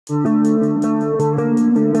Sara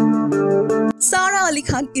Ali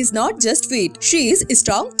Khan is not just fit, she is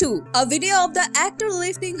strong too. A video of the actor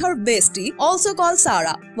lifting her bestie, also called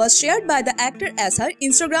Sara, was shared by the actor as her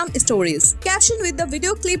Instagram stories. Caption with the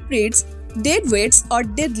video clip reads, "Dead weights or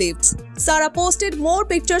deadlifts." Sara posted more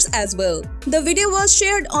pictures as well. The video was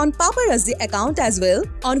shared on paparazzi account as well,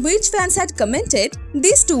 on which fans had commented,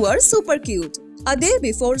 "These two are super cute." A day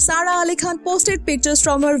before, Sara Ali Khan posted pictures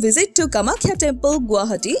from her visit to Kamakhya Temple,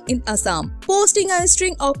 Guwahati in Assam. Posting a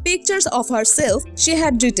string of pictures of herself, she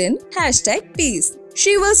had written #peace.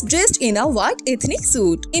 She was dressed in a white ethnic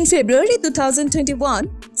suit. In February 2021,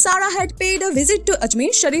 Sara had paid a visit to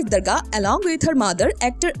Ajmer Sharif Dargah along with her mother,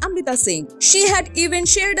 actor Amrita Singh. She had even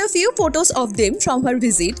shared a few photos of them from her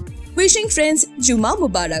visit, wishing friends Juma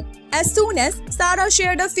Mubarak. As soon as Sara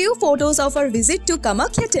shared a few photos of her visit to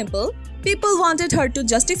Kamakhya Temple, people wanted her to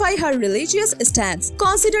justify her religious stance,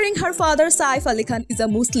 considering her father Saif Ali Khan is a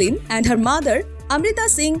Muslim and her mother Amrita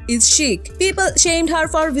Singh is Sikh. People shamed her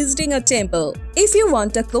for visiting a temple. If you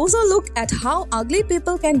want a closer look at how ugly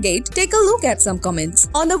people can get, take a look at some comments.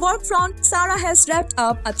 On the work front, Sara has wrapped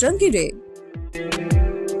up a chunky day.